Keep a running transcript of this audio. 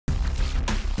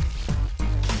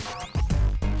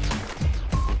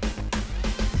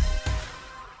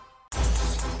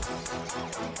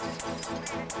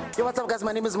Yo, what's up, guys?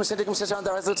 My name is Moshe on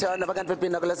the Russell Tower. Never can't be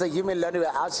a human learning. We're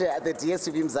out here at the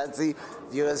DSTV Mzansi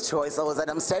Viewers' Choice Awards, and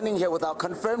I'm standing here with our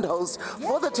confirmed host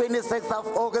for the 26th of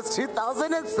August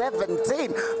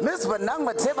 2017, Miss Bonang.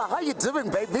 How are you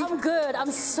doing, baby? I'm good. I'm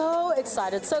so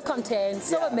excited, so content,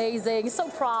 so amazing, so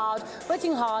proud,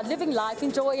 working hard, living life,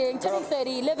 enjoying, turning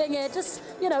 30, living it, just,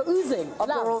 you know, oozing.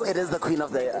 Overall, it is the Queen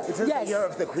of the Year. It is the Year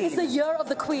of the Queen. It's the Year of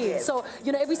the Queen. Yes. So,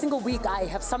 you know, every single week I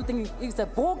have something. It's a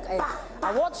book,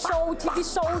 a watch show, TV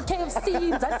show,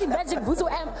 KFC, Mzansi Magic, Vuzu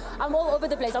Amp. I'm all over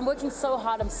the place. I'm working so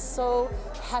hard. I'm so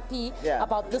happy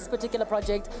about this particular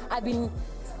project. I've been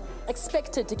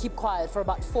expected to keep quiet for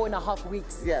about 4.5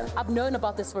 weeks. I've known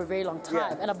about this for a very long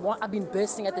time, and I've been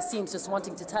bursting at the seams, just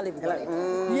wanting to tell everybody. Like,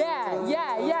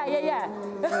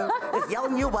 if y'all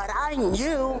knew what I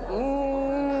knew.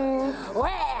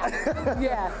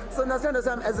 So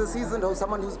Nasam, as a seasoned host,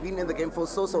 someone who's been in the game for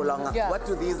so long, what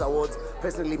do these awards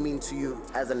personally mean to you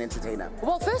as an entertainer?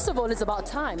 Well, first of all, it's about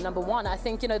time. Number one, I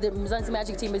think, you know, the Mzansi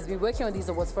Magic team has been working on these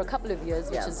awards for a couple of years,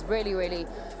 which is really, really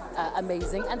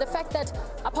amazing. And the fact that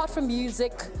apart from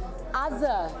music,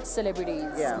 other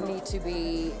celebrities need to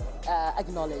be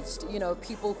acknowledged. You know,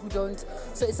 people who don't.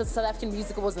 So it's the South African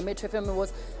Music Awards, the Metro FM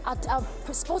Awards, our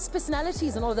sports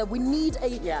personalities and all of that. We need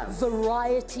a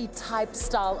variety type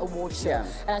style award show,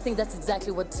 and I think that's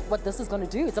exactly what this is going to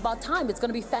do. It's about time. It's going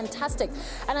to be fantastic.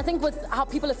 And I think with how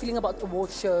people are feeling about award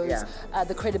shows,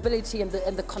 the credibility and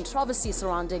the controversy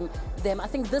surrounding them, I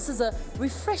think this is a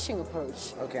refreshing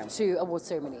approach to award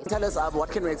ceremonies. Tell us, what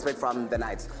can we expect from the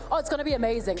night? Oh, it's going to be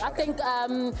amazing. I think,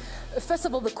 first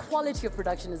of all, the quality of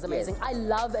production is amazing. I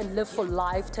love and live for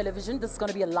live television. This is going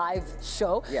to be a live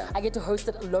show. I get to host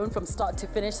it alone from start to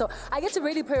finish. So I get to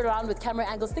really play around with camera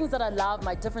angles, things that I love,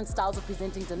 my different styles of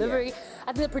presenting delivery.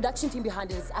 I think the production team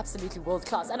behind it is absolutely world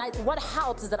class. And what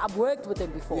helps is that I've worked with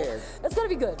them before. It's going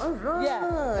to be good. All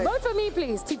right. Vote for me,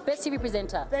 please. Best TV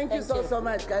presenter. Thank you so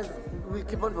much, guys. We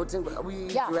keep on voting.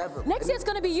 Next year it's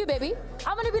going to be you, baby.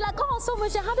 I'm going to be like, oh, so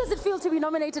much. How does it feel to be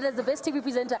nominated as the best TV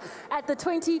presenter at the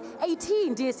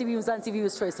 2018 DSTV Mzansi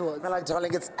Viewers' Choice Awards? Well, like,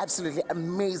 darling, it's absolutely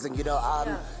amazing. You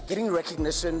know, getting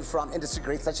recognition from industry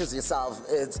greats such as yourself,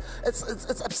 it's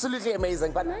absolutely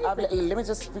amazing. But let me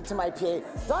just speak to my PA,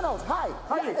 Donald. Hi.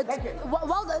 Thank you.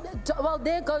 Well,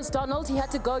 there goes Donald. He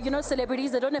had to go. You know,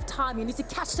 celebrities, they don't have time. You need to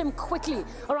catch them quickly.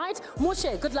 All right,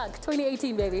 Moshe, good luck.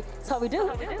 2018, baby. That's how we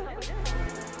do.